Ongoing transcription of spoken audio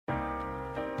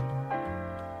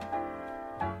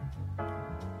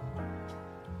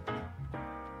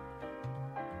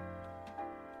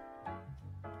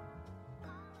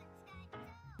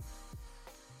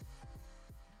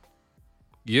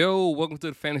Yo, welcome to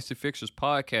the Fantasy Fixers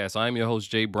podcast. I'm your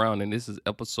host, Jay Brown, and this is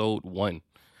episode 1.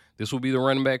 This will be the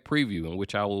running back preview, in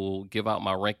which I will give out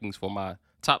my rankings for my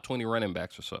top 20 running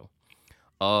backs or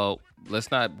so.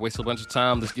 Let's not waste a bunch of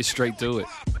time. Let's get straight to it.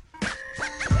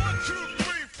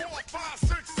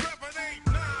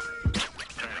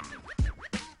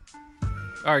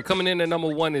 All right, coming in at number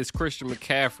 1 is Christian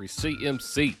McCaffrey,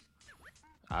 CMC.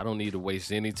 I don't need to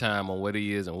waste any time on what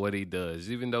he is and what he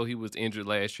does. Even though he was injured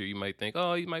last year, you might think,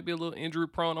 oh, he might be a little injury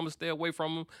prone. I'm going to stay away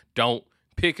from him. Don't.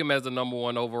 Pick him as the number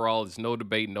 1 overall. There's no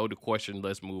debate, no question.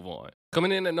 Let's move on.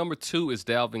 Coming in at number 2 is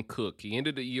Dalvin Cook. He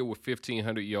ended the year with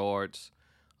 1,500 yards,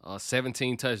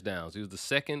 17 touchdowns. He was the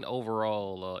second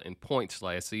overall in points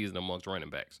last season amongst running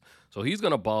backs. So he's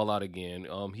going to ball out again.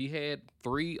 He had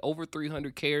over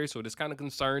 300 carries, so it's kind of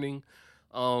concerning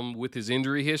with his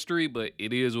injury history, but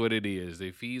it is what it is.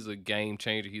 If he's a game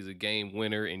changer, he's a game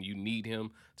winner, and you need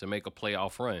him to make a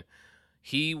playoff run.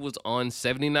 He was on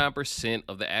 79%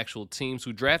 of the actual teams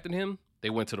who drafted him. They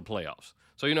went to the playoffs.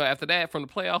 So, after that, from the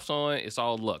playoffs on, it's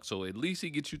all luck. So at least he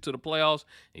gets you to the playoffs,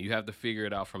 and you have to figure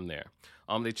it out from there.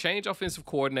 They changed offensive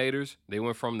coordinators. They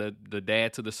went from the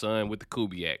dad to the son with the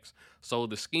Kubiaks. So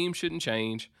the scheme shouldn't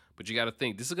change, but you got to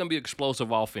think, this is going to be an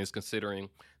explosive offense considering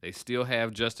they still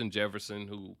have Justin Jefferson,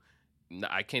 who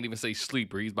I can't even say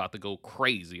sleeper. He's about to go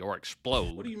crazy or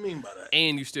explode. What do you mean by that?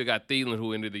 And you still got Thielen,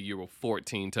 who ended the year with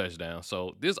 14 touchdowns.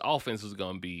 So this offense is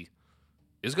going to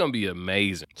be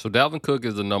amazing. So Dalvin Cook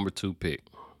is the number 2 pick,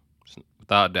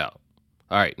 without a doubt.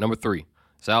 All right, number 3,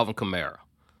 it's Alvin Kamara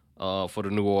for the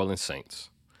New Orleans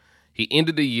Saints. He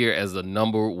ended the year as the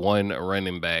number 1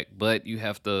 running back, but you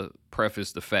have to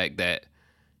preface the fact that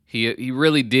he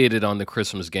really did it on the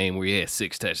Christmas game where he had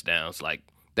 6 touchdowns. Like,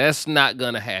 that's not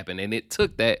going to happen, and it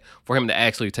took that for him to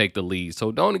actually take the lead.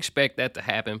 So don't expect that to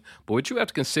happen. But what you have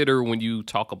to consider when you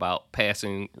talk about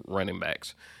passing running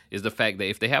backs is the fact that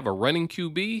if they have a running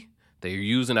QB, they're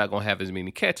usually not going to have as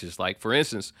many catches. Like, for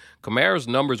instance, Kamara's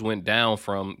numbers went down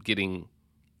from getting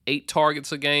 8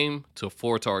 targets a game to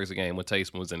 4 targets a game when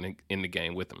Taysom was in the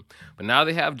game with him. But now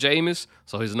they have Jameis,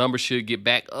 so his numbers should get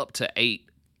back up to 8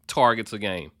 targets a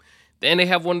game. Then they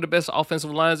have one of the best offensive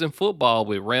lines in football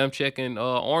with Ramczyk and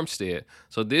Armstead.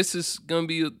 So this is going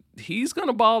to he's going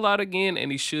to ball out again,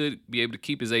 and he should be able to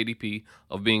keep his ADP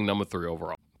of being number 3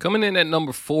 overall. Coming in at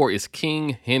number 4 is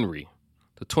King Henry,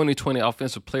 the 2020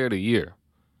 Offensive Player of the Year.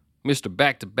 Mr.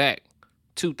 Back-to-back,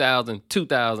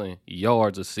 2,000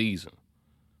 yards a season.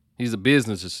 He's a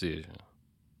business decision.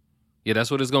 Yeah, that's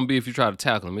what it's going to be if you try to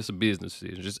tackle him. It's a business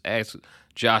decision. Just ask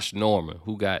Josh Norman,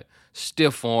 who got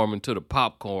stiff arm into the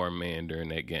popcorn man during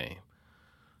that game.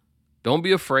 Don't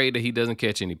be afraid that he doesn't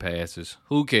catch any passes.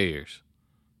 Who cares?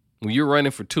 When you're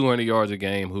running for 200 yards a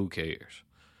game, who cares?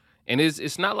 And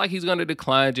it's not like he's going to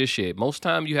decline just yet. Most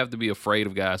time you have to be afraid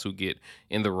of guys who get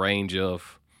in the range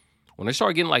of, when they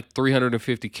start getting like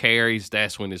 350 carries,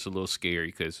 that's when it's a little scary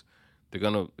because they're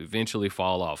going to eventually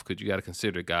fall off. Because you got to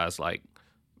consider guys like,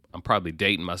 I'm probably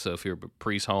dating myself here, but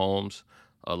Priest Holmes,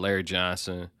 Larry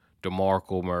Johnson,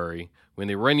 DeMarco Murray. When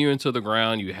they run you into the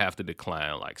ground, you have to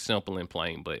decline, like simple and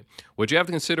plain. But what you have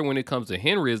to consider when it comes to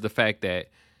Henry is the fact that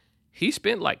he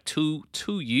spent like two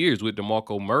years with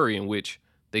DeMarco Murray in which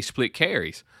they split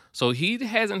carries. So he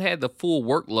hasn't had the full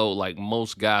workload like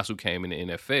most guys who came in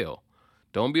the NFL.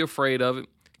 Don't be afraid of it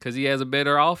because he has a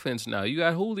better offense now. You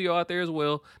got Julio out there as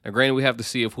well. Now, granted, we have to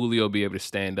see if Julio will be able to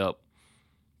stand up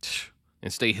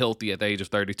and stay healthy at the age of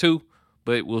 32,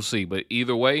 but we'll see. But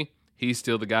either way, he's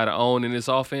still the guy to own in this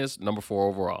offense, number 4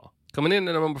 overall. Coming in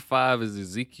at number 5 is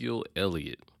Ezekiel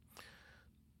Elliott.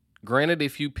 Granted,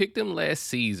 if you picked him last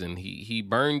season, he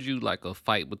burned you like a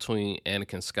fight between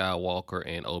Anakin Skywalker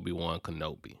and Obi-Wan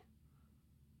Kenobi.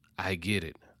 I get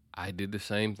it. I did the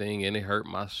same thing, and it hurt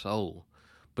my soul.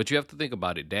 But you have to think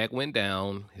about it. Dak went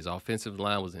down. His offensive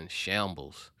line was in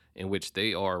shambles, in which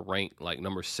they are ranked like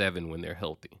number 7 when they're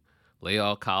healthy.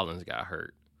 La'el Collins got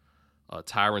hurt.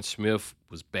 Tyron Smith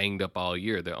was banged up all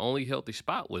year. Their only healthy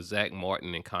spot was Zach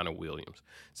Martin and Connor Williams.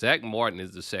 Zach Martin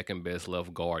is the second best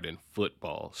left guard in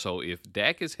football. So if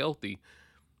Dak is healthy,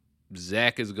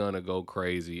 Zach is going to go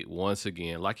crazy once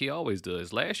again, like he always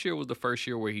does. Last year was the first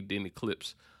year where he didn't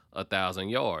eclipse 1,000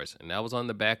 yards, and that was on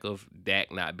the back of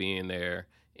Dak not being there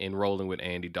and rolling with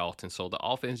Andy Dalton. So the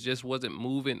offense just wasn't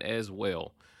moving as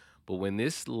well. But when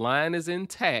this line is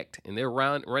intact and they're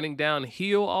running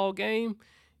downhill all game,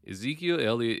 Ezekiel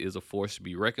Elliott is a force to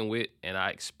be reckoned with, and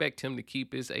I expect him to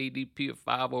keep his ADP of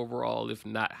 5 overall, if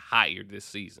not higher, this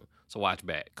season. So watch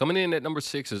back. Coming in at number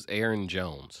 6 is Aaron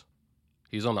Jones.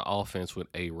 He's on the offense with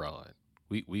A-Rod.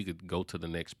 We could go to the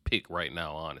next pick right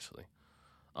now, honestly.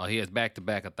 He has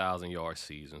back-to-back 1,000-yard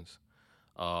seasons.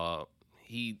 Uh,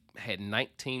 he had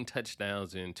 19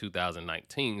 touchdowns in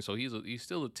 2019, so he's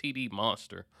still a TD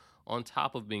monster. On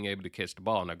top of being able to catch the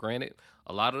ball. Now, granted,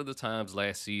 a lot of the times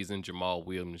last season, Jamal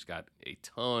Williams got a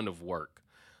ton of work,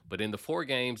 but in the 4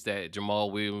 games that Jamal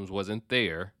Williams wasn't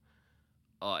there,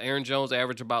 Aaron Jones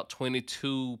averaged about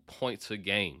 22 points a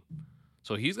game.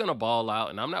 So he's going to ball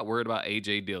out, and I'm not worried about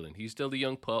A.J. Dillon. He's still a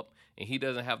young pup, and he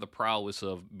doesn't have the prowess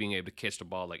of being able to catch the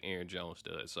ball like Aaron Jones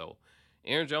does. So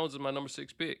Aaron Jones is my number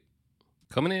 6 pick.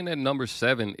 Coming in at number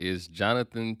 7 is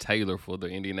Jonathan Taylor for the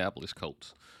Indianapolis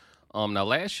Colts. Now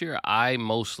last year I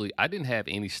didn't have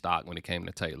any stock when it came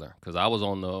to Taylor because I was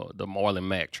on the Marlon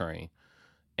Mack train,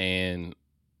 and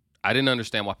I didn't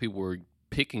understand why people were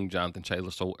picking Jonathan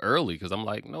Taylor so early because I'm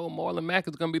like, no, Marlon Mack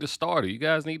is going to be the starter. You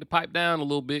guys need to pipe down a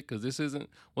little bit because this isn't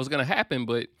what's going to happen.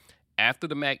 But after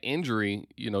the Mack injury,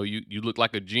 you look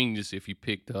like a genius if you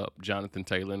picked up Jonathan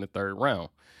Taylor in the 3rd round,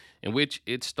 in which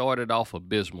it started off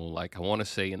abysmal. Like I want to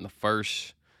say in the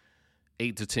first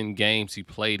 8 to 10 games he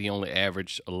played, he only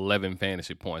averaged 11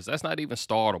 fantasy points. That's not even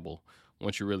startable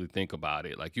once you really think about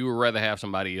it. Like you would rather have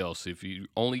somebody else if you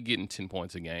only getting 10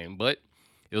 points a game. But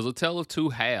it was a tale of 2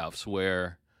 halves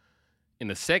where in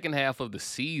the second half of the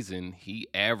season, he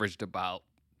averaged about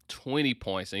 20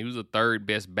 points, and he was the 3rd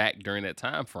best back during that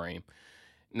time frame.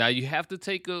 Now, you have to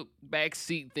take a back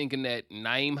seat thinking that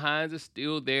Nyheim Hines is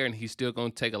still there and he's still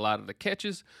going to take a lot of the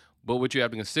catches. But what you have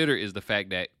to consider is the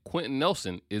fact that Quentin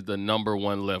Nelson is the number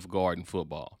 1 left guard in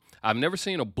football. I've never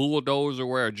seen a bulldozer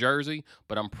wear a jersey,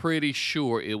 but I'm pretty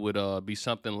sure it would be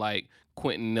something like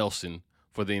Quentin Nelson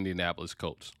for the Indianapolis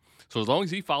Colts. So as long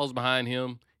as he follows behind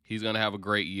him, he's going to have a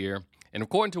great year. And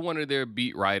according to one of their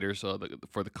beat writers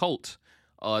for the Colts,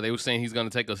 they were saying he's going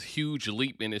to take a huge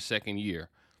leap in his 2nd year.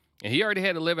 And he already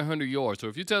had 1,100 yards. So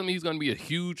if you're telling me he's going to be a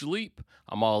huge leap,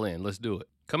 I'm all in. Let's do it.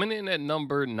 Coming in at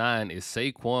number 9 is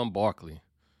Saquon Barkley.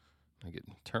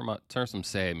 Turn some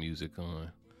sad music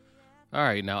on. All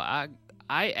right, now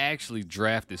I actually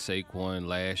drafted Saquon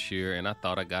last year, and I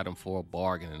thought I got him for a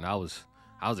bargain, and I was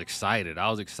excited. I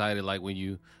was excited like when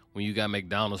you got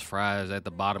McDonald's fries at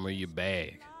the bottom of your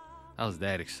bag. I was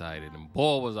that excited, and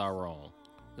boy was I wrong.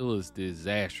 It was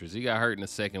disastrous. He got hurt in the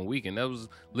 2nd week, and that was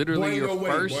literally your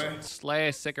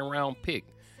first/second round pick.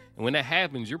 And when that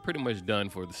happens, you're pretty much done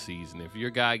for the season. If your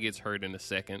guy gets hurt in the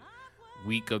 2nd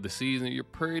week of the season, you're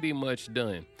pretty much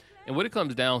done. And what it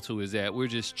comes down to is that we're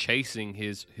just chasing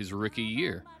his rookie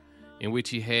year, in which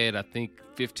he had, I think,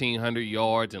 1,500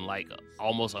 yards and like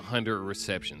almost 100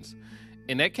 receptions.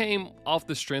 And that came off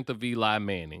the strength of Eli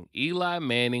Manning. Eli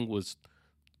Manning was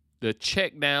the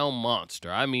check down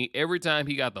monster. I mean, every time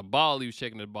he got the ball, he was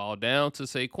checking the ball down to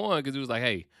Saquon because he was like,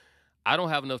 hey, I don't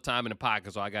have enough time in the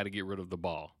pocket, so I got to get rid of the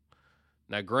ball.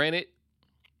 Now, granted,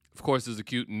 of course, there's a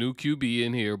cute new QB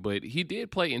in here, but he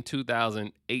did play in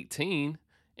 2018,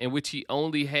 in which he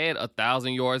only had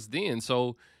 1,000 yards then.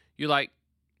 So you're like,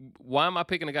 why am I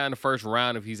picking a guy in the 1st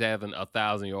round if he's having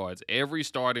 1,000 yards? Every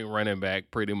starting running back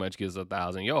pretty much gets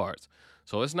 1,000 yards.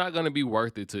 So it's not going to be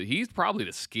worth it he's probably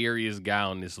the scariest guy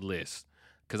on this list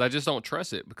because I just don't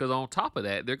trust it. Because on top of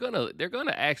that, they're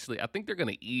gonna actually, I think they're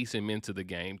gonna ease him into the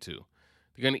game too.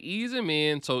 They're gonna ease him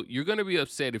in, so you're gonna be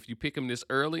upset if you pick him this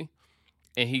early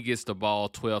and he gets the ball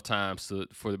 12 times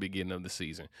for the beginning of the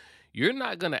season. You're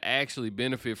not gonna actually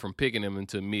benefit from picking him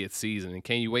until mid-season. And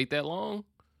can you wait that long?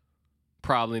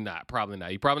 Probably not.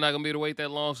 You're probably not gonna be able to wait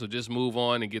that long. So just move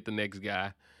on and get the next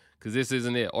guy. Because this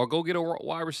isn't it. Or go get a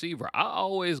wide receiver. I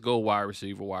always go wide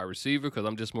receiver, because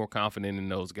I'm just more confident in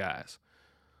those guys.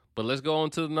 But let's go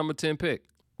on to the number 10 pick.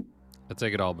 I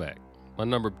take it all back. My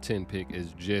number 10 pick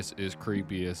is just as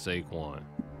creepy as Saquon.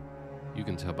 You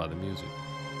can tell by the music.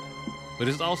 But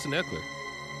it's Austin Ekeler.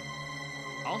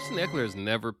 Austin Ekeler has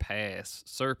never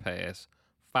surpassed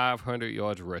 500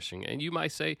 yards rushing. And you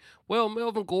might say, well,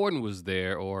 Melvin Gordon was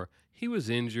there or he was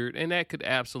injured. And that could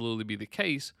absolutely be the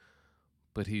case.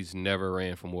 But he's never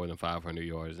ran for more than 500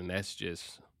 yards, and that's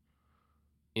just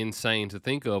insane to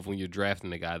think of when you're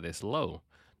drafting a guy this low.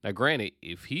 Now, granted,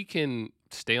 if he can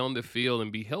stay on the field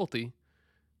and be healthy,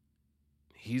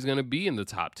 he's going to be in the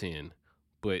top 10.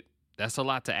 But that's a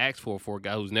lot to ask for a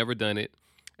guy who's never done it.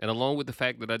 And along with the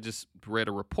fact that I just read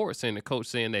a report saying the coach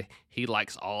saying that he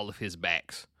likes all of his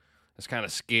backs. It's kind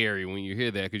of scary when you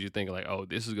hear that because you're thinking like, oh,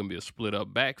 this is going to be a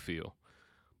split-up backfield.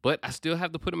 But I still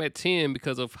have to put him at 10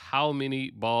 because of how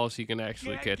many balls he can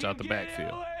actually catch out the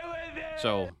backfield.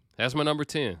 So that's my number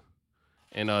 10.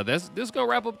 And this is going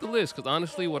to wrap up the list because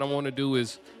honestly what I want to do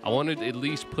is I want to at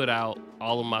least put out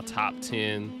all of my top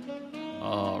 10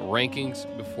 rankings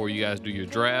before you guys do your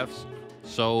drafts.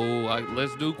 So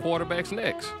let's do quarterbacks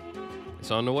next.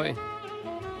 It's on the way.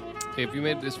 If you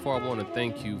made it this far, I want to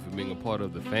thank you for being a part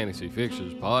of the Fantasy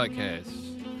Fixtures podcast.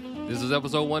 This is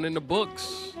episode 1 in the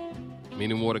books.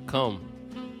 Many more to come.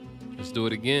 Let's do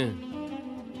it again.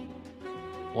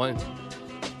 1.